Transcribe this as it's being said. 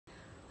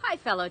Hi,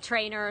 fellow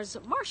trainers.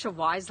 Marsha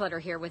Weisletter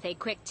here with a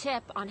quick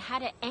tip on how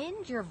to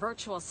end your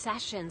virtual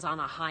sessions on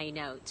a high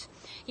note.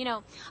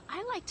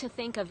 I like to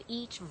think of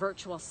each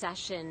virtual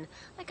session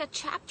like a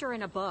chapter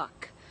in a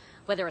book.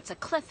 Whether it's a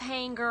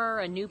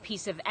cliffhanger, a new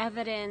piece of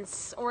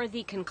evidence, or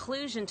the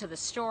conclusion to the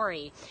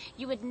story,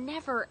 you would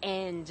never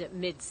end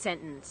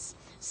mid-sentence.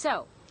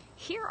 So,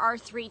 here are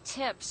 3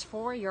 tips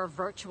for your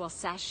virtual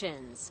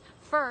sessions.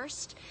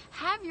 First,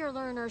 have your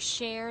learners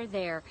share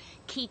their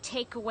key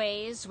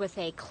takeaways with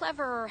a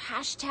clever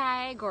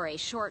hashtag or a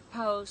short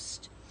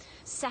post.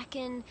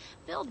 Second,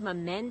 build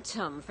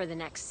momentum for the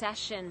next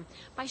session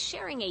by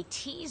sharing a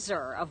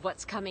teaser of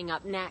what's coming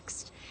up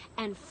next.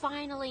 And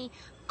finally,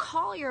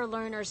 call your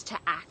learners to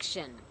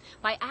action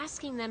by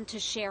asking them to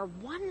share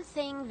one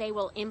thing they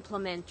will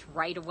implement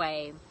right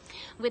away.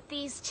 With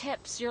these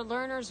tips, your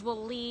learners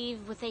will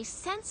leave with a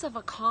sense of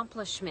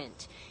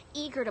accomplishment,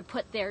 eager to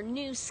put their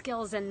new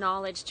skills and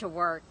knowledge to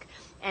work.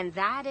 And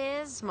that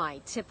is my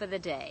tip of the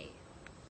day.